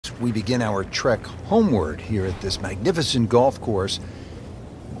we begin our trek homeward here at this magnificent golf course.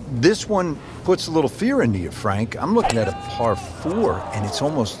 This one puts a little fear into you, Frank. I'm looking at a par 4, and it's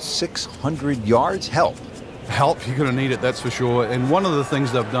almost 600 yards. Help, you're going to need it, that's for sure. And one of the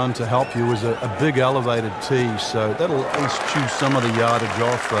things they've done to help you is a big elevated tee, so that'll at least chew some of the yardage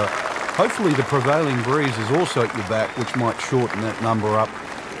off. Hopefully the prevailing breeze is also at your back, which might shorten that number up.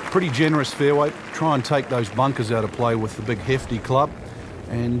 Pretty generous fairway. Try and take those bunkers out of play with the big hefty club.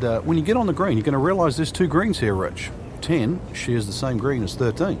 And when you get on the green, you're going to realise there's 2 greens here, Rich. 10 shares the same green as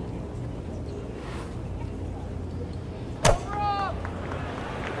 13.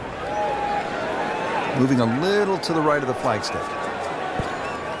 Moving a little to the right of the flagstick.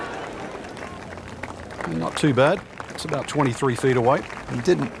 Not too bad. It's about 23 feet away. He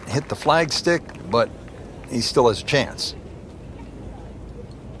didn't hit the flagstick, but he still has a chance.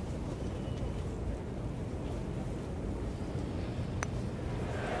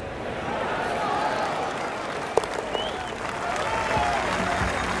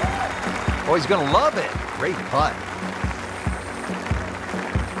 Oh, he's going to love it. Great putt.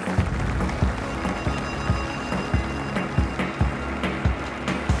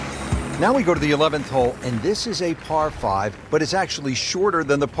 Now we go to the 11th hole, and this is a par 5, but it's actually shorter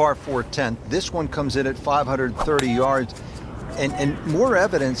than the par 4 10th. This one comes in at 530 yards, and more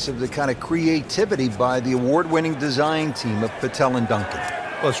evidence of the kind of creativity by the award-winning design team of Patel and Duncan.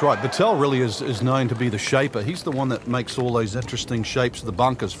 Well, that's right. Patel really is known to be the shaper. He's the one that makes all those interesting shapes of the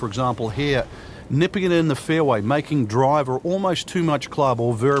bunkers. For example, here, nipping it in the fairway, making driver almost too much club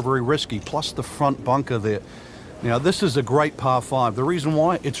or very, very risky, plus the front bunker there. Now, this is a great par 5. The reason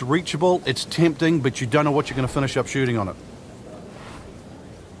why, it's reachable, it's tempting, but you don't know what you're going to finish up shooting on it.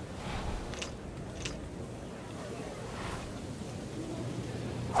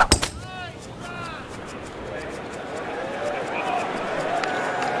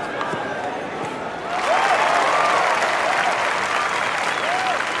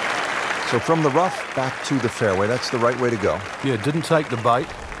 So from the rough back to the fairway, that's the right way to go. Yeah, didn't take the bait,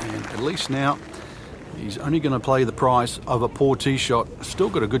 and at least now he's only going to play the price of a poor tee shot. Still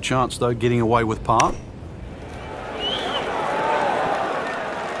got a good chance, though, getting away with par.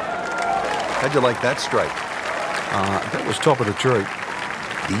 How'd you like that strike? That was top of the tree.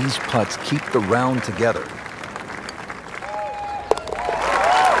 These putts keep the round together.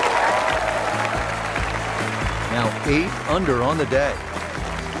 Now 8 under on the day.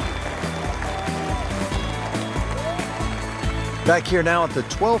 Back here now at the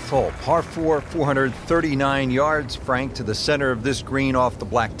 12th hole, par 4, 439 yards, Frank, to the center of this green off the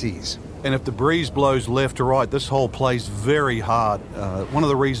black tees. And if the breeze blows left to right, this hole plays very hard. One of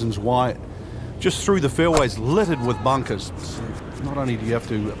the reasons why, just through the fairways littered with bunkers. So not only do you have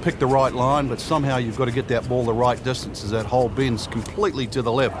to pick the right line, but somehow you've got to get that ball the right distance as that hole bends completely to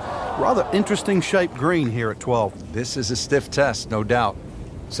the left. Rather interesting shaped green here at 12. This is a stiff test, no doubt.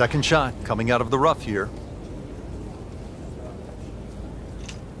 Second shot coming out of the rough here.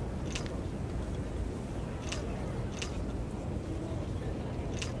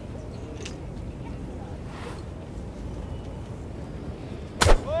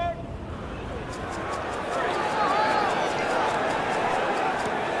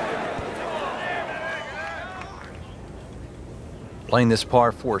 Playing this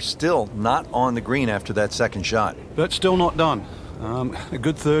par 4, still not on the green after that second shot. But still not done. A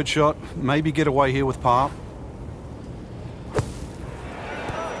good third shot, maybe get away here with par.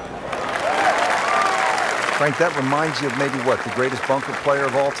 Frank, that reminds you of maybe what, the greatest bunker player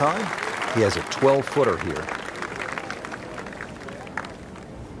of all time? He has a 12-footer here.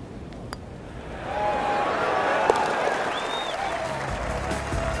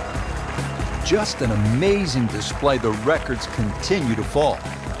 Just an amazing display. The records continue to fall.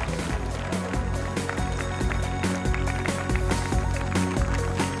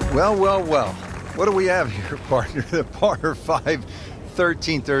 Well, well, well. What do we have here, partner? The par 5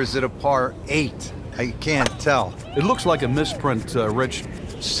 13th, or is it a par 8? I can't tell. It looks like a misprint, Rich.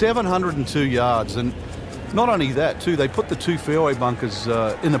 702 yards, and not only that, too, they put the 2 fairway bunkers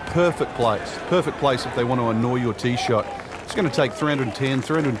in a perfect place. Perfect place if they want to annoy your tee shot. It's going to take 310,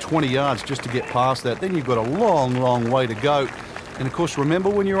 320 yards just to get past that. Then you've got a long, long way to go. And, of course, remember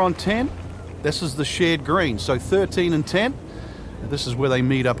when you're on 10, this is the shared green. So 13 and 10, this is where they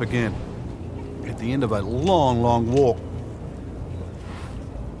meet up again at the end of a long, long walk.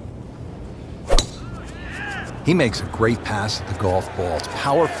 He makes a great pass at the golf ball. It's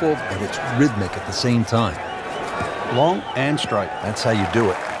powerful, but it's rhythmic at the same time. Long and straight. That's how you do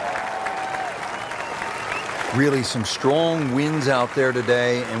it. Really some strong winds out there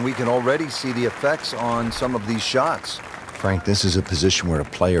today, and we can already see the effects on some of these shots. Frank, this is a position where a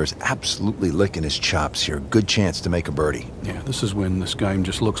player is absolutely licking his chops here. Good chance to make a birdie. Yeah, this is when this game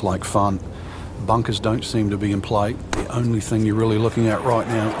just looks like fun. Bunkers don't seem to be in play. The only thing you're really looking at right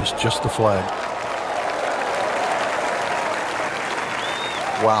now is just the flag.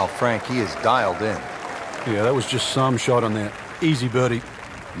 Wow, Frank, he is dialed in. Yeah, that was just some shot on that. Easy birdie.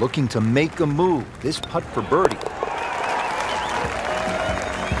 Looking to make a move. This putt for birdie.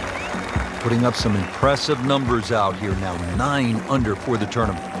 Putting up some impressive numbers out here now. 9 under for the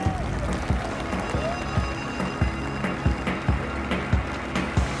tournament.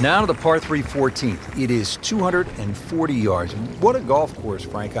 Now to the par 3 14th. It is 240 yards. What a golf course,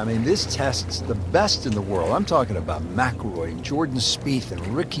 Frank. I mean, this tests the best in the world. I'm talking about McIlroy, Jordan Spieth, and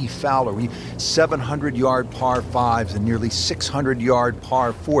Ricky Fowler. 700-yard par 5s and nearly 600-yard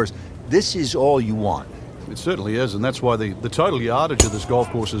par 4s. This is all you want. It certainly is, and that's why the total yardage of this golf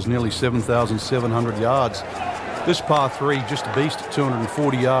course is nearly 7,700 yards. This par 3, just a beast at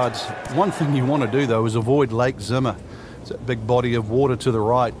 240 yards. One thing you want to do, though, is avoid Lake Zimmer. It's that big body of water to the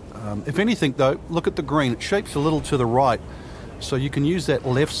right. If anything, though, look at the green. It shapes a little to the right, so you can use that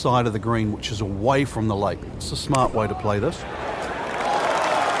left side of the green, which is away from the lake. It's a smart way to play this.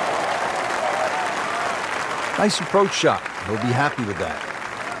 Nice approach shot. He'll be happy with that.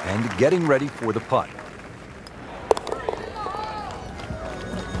 And getting ready for the putt.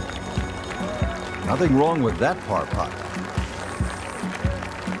 Nothing wrong with that par putt.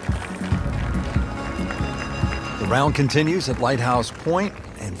 The round continues at Lighthouse Point,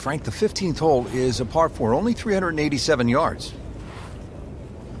 and Frank, the 15th hole is a par 4, only 387 yards.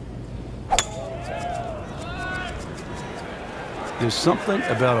 There's something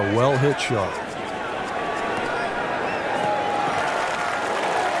about a well-hit shot.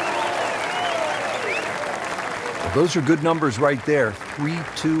 Well, those are good numbers right there.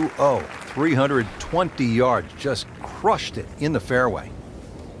 320, 320 yards, just crushed it in the fairway.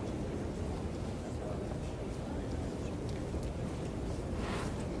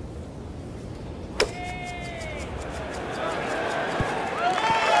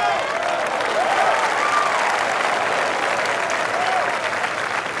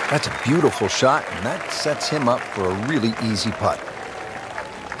 That's a beautiful shot, and that sets him up for a really easy putt.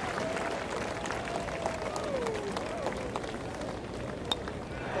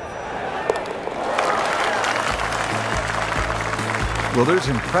 Well, there's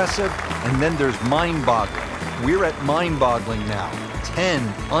impressive, and then there's mind-boggling. We're at mind-boggling now. 10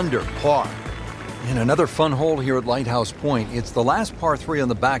 under par. And another fun hole here at Lighthouse Point. It's the last par 3 on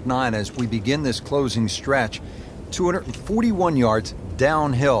the back 9 as we begin this closing stretch. 241 yards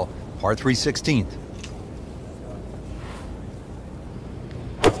downhill, par 3 16th.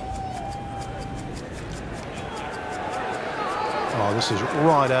 Oh, this is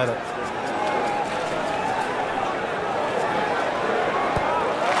right at it.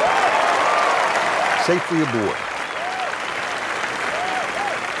 Safely aboard.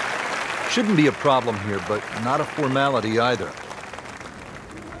 Shouldn't be a problem here, but not a formality either.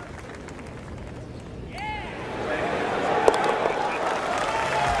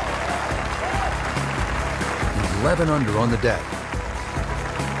 11 under on the day.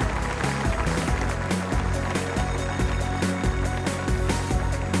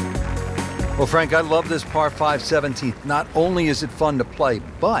 Well, Frank, I love this par 5 17th. Not only is it fun to play,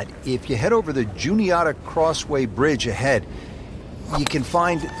 but if you head over the Juniata Crossway Bridge ahead, you can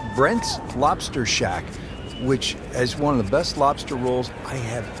find Brent's Lobster Shack, which is one of the best lobster rolls I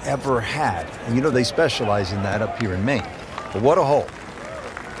have ever had. And you know, they specialize in that up here in Maine. But what a hole.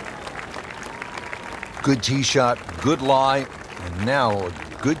 Good tee shot, good lie, and now a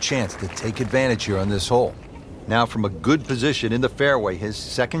good chance to take advantage here on this hole. Now from a good position in the fairway, his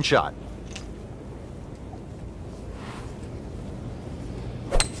second shot.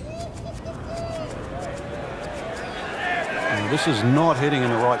 This is not heading in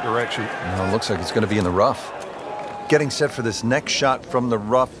the right direction. No, it looks like it's going to be in the rough. Getting set for this next shot from the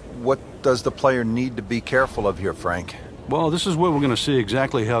rough, what does the player need to be careful of here, Frank? Well, this is where we're going to see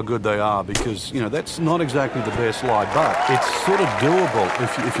exactly how good they are because, you know, that's not exactly the best lie, but it's sort of doable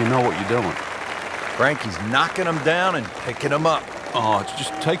if you know what you're doing. Frank, he's knocking them down and picking them up. Oh, it's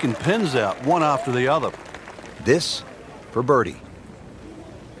just taking pins out, one after the other. This for birdie.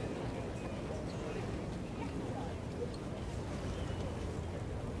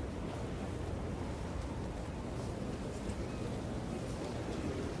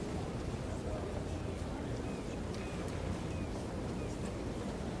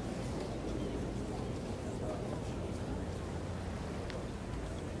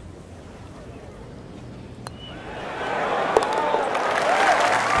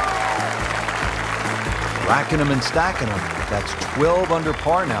 racking them and stacking them. That's 12 under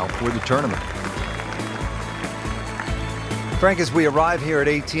par now for the tournament. Frank, as we arrive here at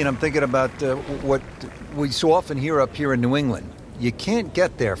 18, I'm thinking about what we so often hear up here in New England. You can't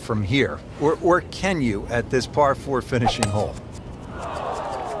get there from here, or can you at this par 4 finishing hole?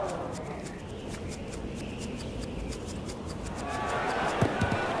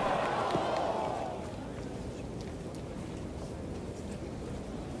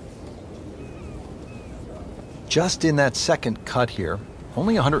 Just in that second cut here,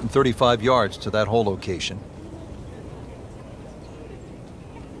 only 135 yards to that hole location.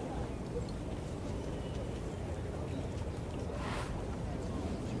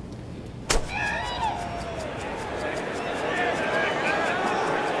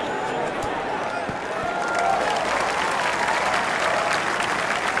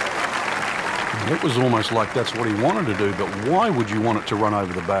 It was almost like that's what he wanted to do, but why would you want it to run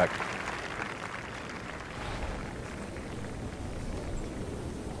over the back?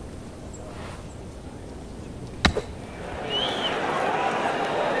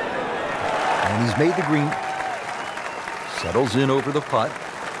 And he's made the green. Settles in over the putt.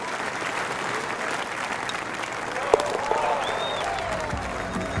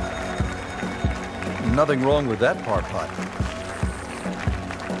 Nothing wrong with that par putt.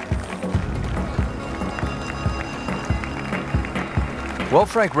 Well,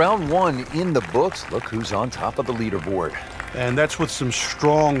 Frank, round 1 in the books. Look who's on top of the leaderboard. And that's with some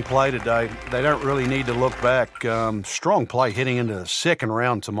strong play today. They don't really need to look back. Strong play heading into the second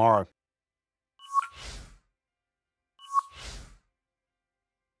round tomorrow.